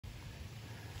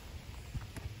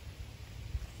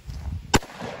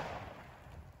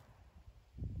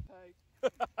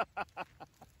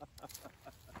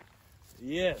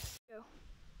Yes.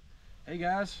 Hey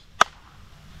guys,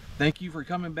 thank you for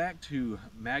coming back to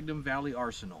Magnum Valley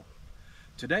Arsenal.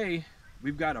 Today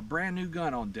we've got a brand new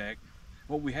gun on deck.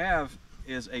 What we have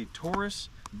is a Taurus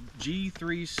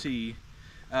G3C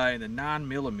in the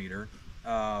 9mm.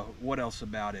 What else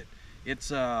about it?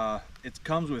 It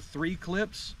comes with 3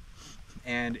 clips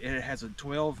and it has a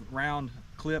 12-round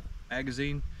clip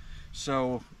magazine.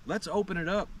 So let's open it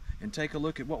up and take a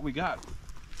look at what we got.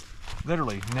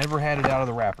 Literally never had it out of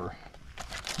the wrapper.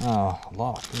 Oh,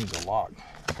 lock. It needs a lock.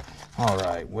 All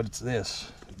right, what's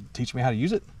this? Teach me how to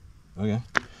use it? Okay.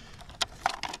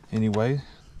 Anyway,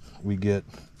 we get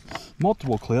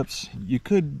multiple clips. You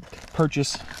could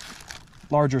purchase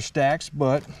larger stacks,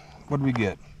 but what do we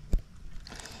get?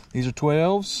 These are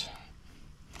 12s.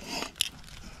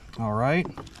 All right.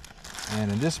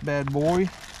 And in this bad boy,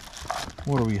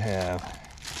 what do we have?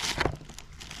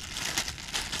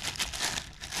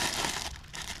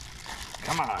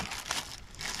 Come on.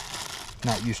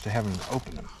 Not used to having to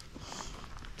open them.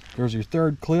 There's your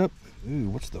 3rd clip. Ooh,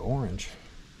 what's the orange?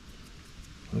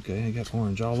 Okay, I got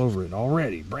orange all over it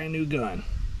already. Brand new gun.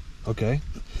 Okay,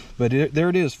 but there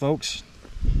it is, folks.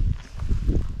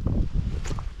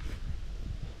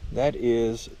 That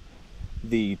is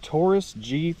the Taurus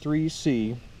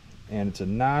G3C, and it's a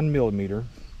 9mm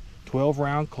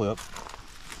 12-round clip.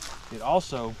 It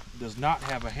also does not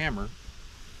have a hammer.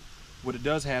 What it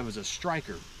does have is a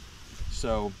striker,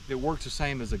 so it works the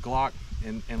same as a Glock,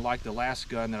 and like the last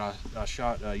gun that I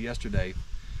shot yesterday,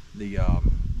 the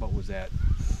what was that?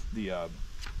 The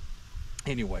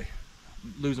anyway,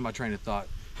 losing my train of thought.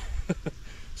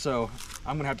 So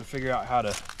I'm gonna have to figure out how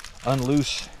to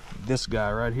unloose this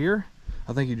guy right here.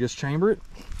 I think you just chamber it.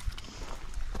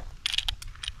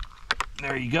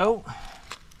 There you go.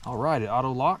 All right, it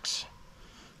auto locks.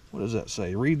 What does that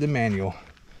say? Read the manual.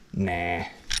 Nah,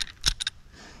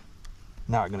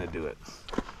 not gonna do it.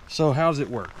 So how does it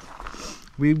work?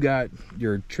 We've got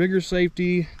your trigger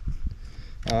safety.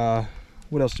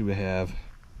 What else do we have?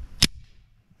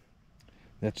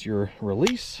 That's your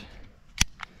release.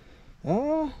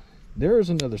 There's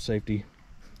another safety.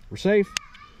 We're safe.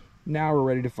 Now we're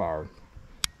ready to fire.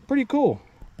 Pretty cool.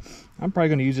 I'm probably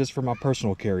going to use this for my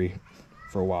personal carry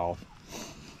for a while.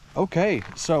 Okay,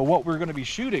 so what we're going to be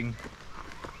shooting,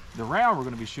 the round we're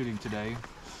going to be shooting today,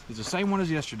 is the same one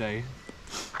as yesterday.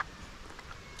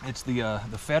 It's the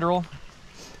Federal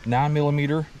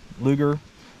 9mm Luger,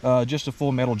 just a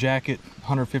full metal jacket,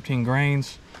 115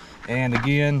 grains, and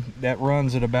again that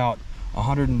runs at about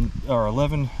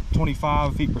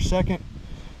 1125 feet per second.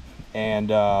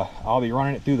 And I'll be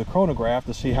running it through the chronograph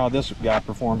to see how this guy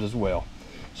performs as well.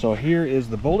 So here is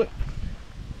the bullet,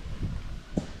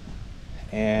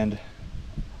 and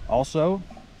also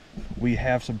we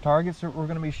have some targets that we're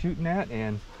going to be shooting at,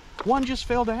 and one just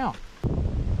fell down.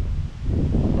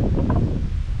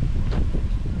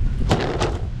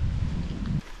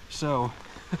 So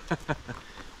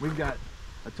we've got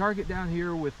a target down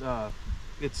here with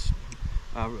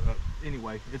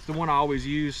anyway, it's the one I always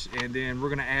use, and then we're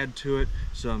going to add to it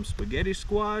some spaghetti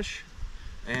squash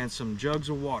and some jugs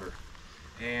of water.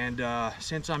 And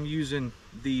since I'm using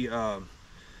the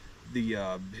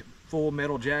full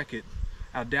metal jacket,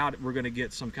 I doubt we're going to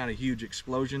get some kind of huge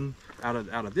explosion out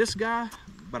of this guy,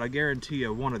 but I guarantee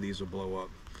you one of these will blow up.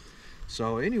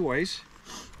 So anyways,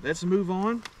 let's move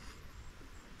on.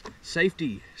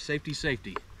 Safety, safety,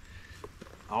 safety.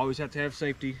 I always have to have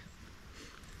safety.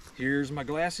 Here's my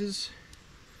glasses.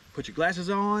 Put your glasses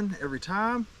on every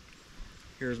time.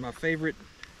 Here's my favorite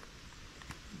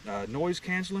noise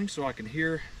canceling, so I can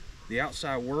hear the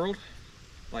outside world,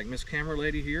 like Miss Camera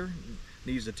Lady here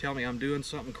needs to tell me I'm doing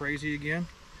something crazy again,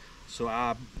 so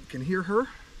I can hear her.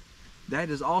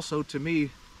 That is also, to me,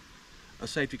 a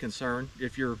safety concern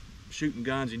if you're shooting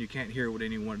guns and you can't hear what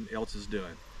anyone else is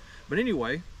doing. But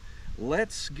anyway,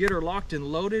 let's get her locked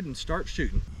and loaded and start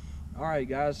shooting. All right,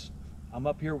 guys, I'm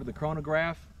up here with the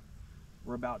chronograph.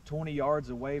 We're about 20 yards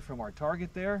away from our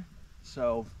target there,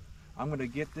 so I'm going to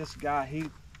get this guy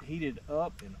heated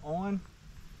up and on,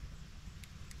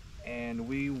 and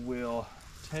we will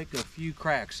take a few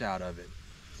cracks out of it.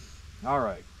 All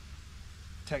right,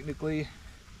 technically you're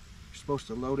supposed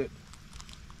to load it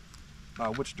by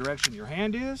which direction your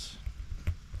hand is,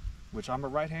 which I'm a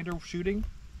right-hander shooting.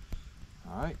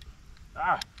 All right.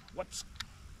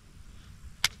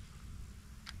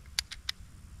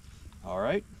 All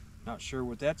right, not sure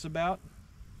what that's about.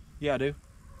 Yeah, I do.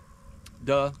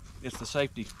 Duh, it's the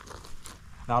safety.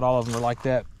 Not all of them are like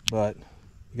that, but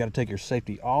you got to take your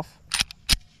safety off,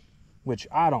 which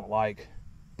I don't like,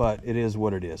 but it is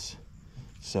what it is.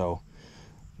 So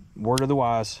word of the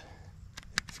wise.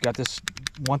 If you got this,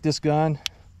 want this gun,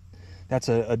 that's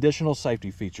an additional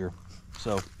safety feature.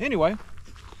 So anyway,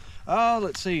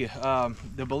 let's see.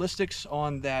 The ballistics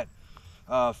on that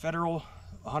Federal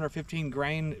 115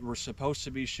 grain were supposed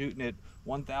to be shooting at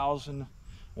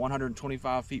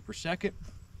 1,125 feet per second.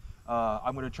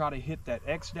 I'm going to try to hit that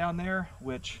X down there,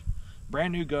 which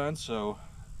brand new gun, so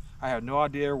I have no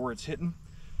idea where it's hitting.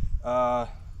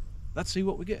 Let's see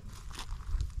what we get.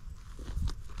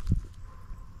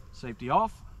 Safety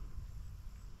off.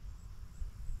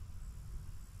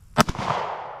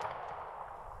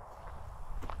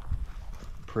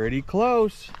 Pretty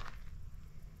close.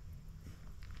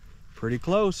 Pretty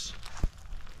close.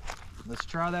 Let's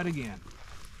try that again.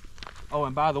 Oh,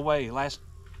 and by the way, last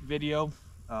video,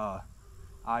 I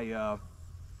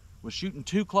was shooting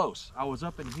too close. I was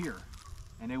up in here,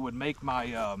 and it would make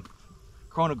my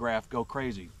chronograph go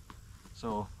crazy.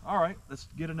 So, all right, let's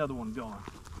get another one going.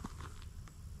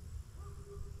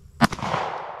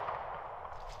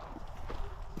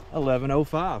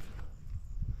 $11.05.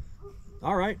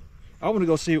 All right, I want to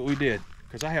go see what we did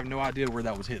because I have no idea where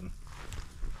that was hitting.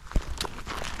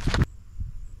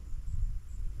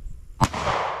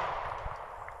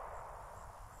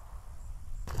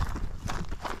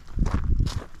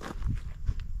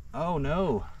 Oh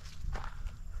no.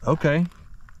 Okay.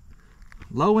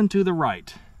 Low and to the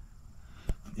right.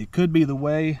 It could be the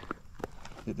way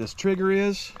that this trigger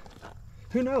is.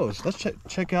 Who knows? Let's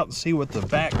check out and see what the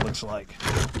back looks like.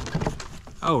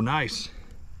 Oh, nice.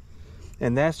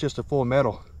 And that's just a full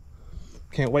metal.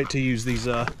 Can't wait to use these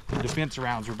defense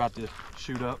rounds we're about to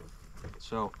shoot up.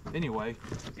 So anyway,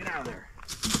 get out of there.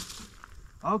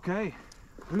 Okay,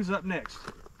 who's up next?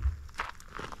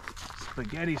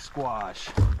 Spaghetti squash.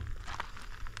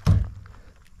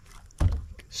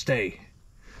 Stay.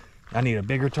 I need a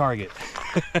bigger target.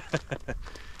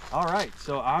 All right,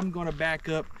 so I'm gonna back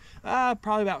up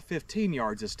probably about 15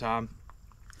 yards this time,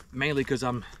 mainly because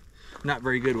I'm not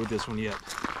very good with this one yet,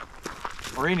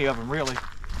 or any of them really.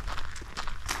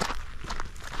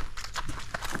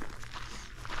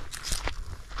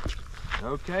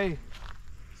 Okay,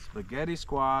 spaghetti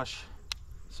squash,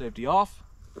 safety off.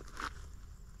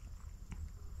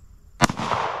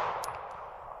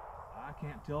 I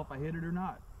can't tell if I hit it or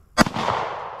not.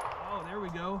 Oh, there we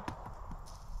go.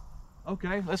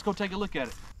 Okay, let's go take a look at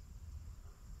it.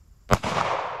 I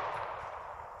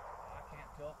can't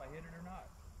tell if I hit it or not.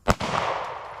 Oh,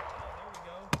 there we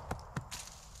go.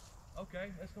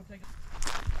 Okay, let's go take it.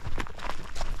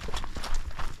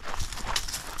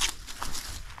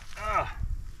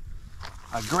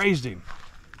 I grazed him.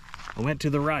 I went to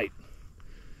the right.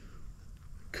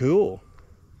 Cool.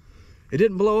 It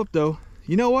didn't blow up though.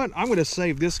 You know what? I'm going to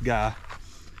save this guy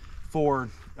for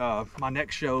my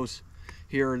next shows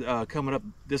here coming up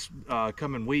this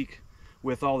coming week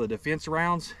with all the defense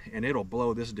rounds, and it'll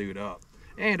blow this dude up.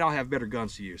 And I'll have better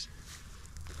guns to use.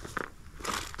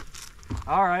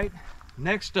 All right,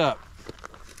 next up,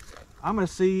 I'm going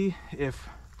to see if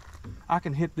I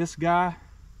can hit this guy.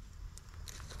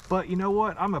 But you know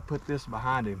what? I'm going to put this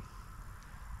behind him,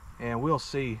 and we'll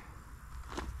see.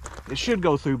 It should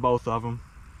go through both of them,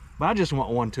 but I just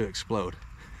want one to explode.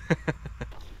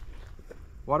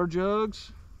 Water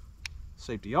jugs,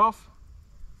 safety off.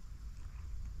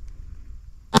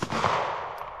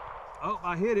 Oh,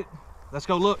 I hit it. Let's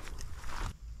go look.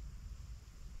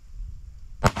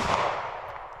 Oh,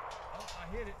 I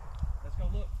hit it. Let's go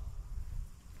look.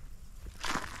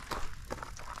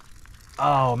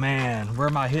 Oh man, where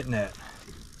am I hitting at?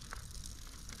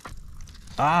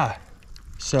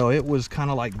 So it was kind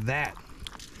of like that.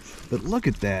 But look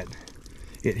at that.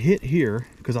 It hit here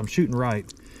because I'm shooting right,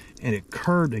 and it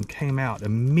curved and came out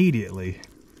immediately.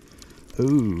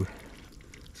 Ooh,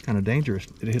 it's kind of dangerous.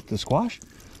 Did it hit the squash?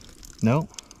 No,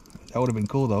 that would have been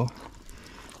cool though.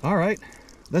 All right,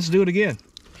 let's do it again.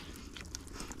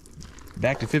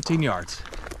 Back to 15 yards.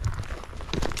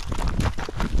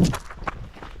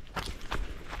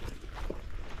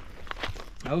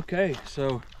 Okay,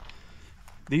 so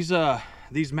these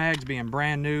mags being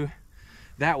brand new,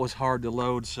 that was hard to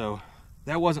load, so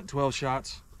that wasn't 12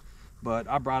 shots, but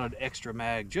I brought an extra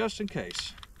mag just in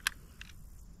case.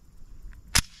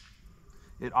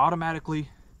 It automatically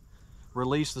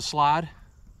released the slide,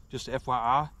 just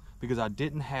FYI, because I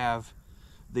didn't have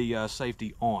the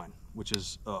safety on, which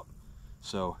is up.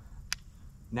 So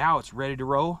now it's ready to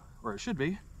roll, or it should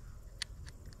be.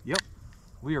 Yep,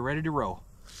 we are ready to roll.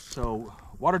 So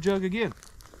water jug again.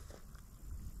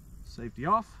 Safety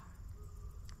off.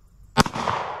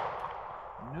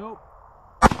 Nope.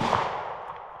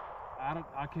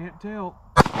 I can't tell.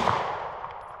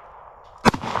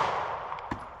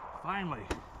 Finally.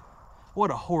 What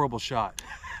a horrible shot.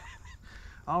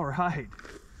 All right,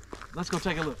 let's go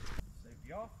take a look.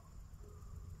 Safety off.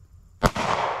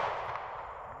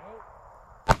 Nope.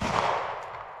 I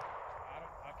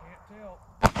can't tell.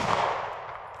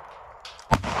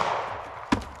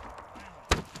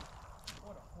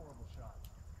 What a horrible shot.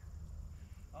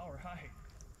 All right,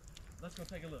 let's go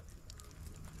take a look.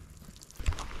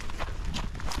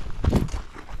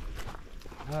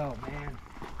 Oh man.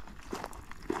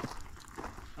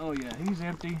 Oh yeah, he's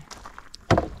empty.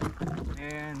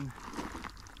 And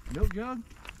milk jug.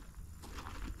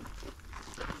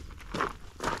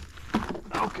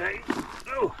 Okay.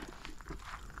 Oh,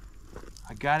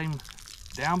 I got him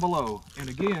down below. And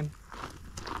again,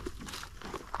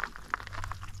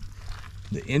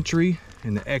 the entry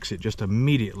and the exit just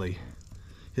immediately,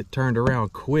 it turned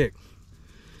around quick.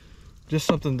 Just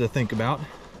something to think about.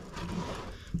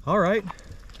 All right.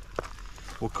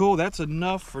 Well, cool. That's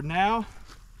enough for now.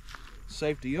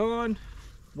 Safety on.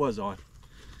 Was on.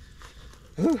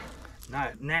 Whew.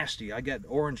 Not nasty. I got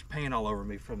orange paint all over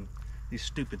me from these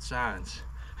stupid signs.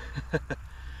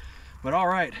 But all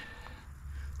right,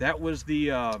 that was the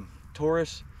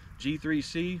Taurus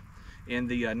G3C in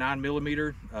the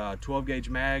 9mm 12 gauge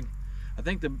mag. I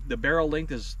think the barrel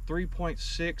length is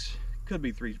 3.6, could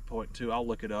be 3.2. I'll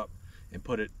look it up and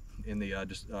put it in the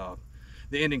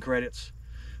the ending credits.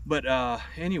 But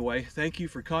anyway, thank you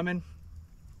for coming.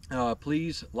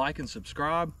 Please like and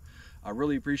subscribe. I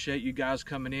really appreciate you guys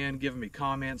coming in, giving me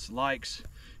comments, likes,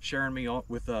 sharing me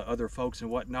with other folks and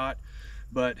whatnot.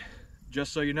 But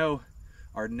just so you know,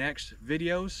 our next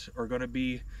videos are going to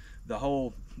be the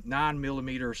whole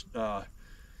 9mm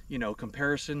you know,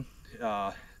 comparison.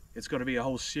 It's going to be a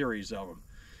whole series of them.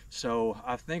 So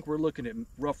I think we're looking at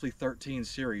roughly 13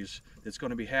 series that's going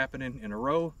to be happening in a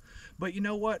row. But you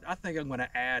know what? I think I'm going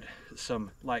to add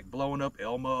some, like blowing up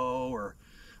Elmo or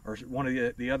one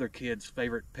of the other kids'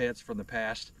 favorite pets from the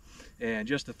past, and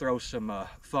just to throw some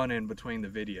fun in between the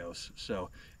videos.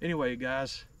 So anyway,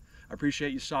 guys, I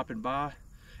appreciate you stopping by,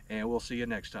 and we'll see you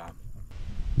next time.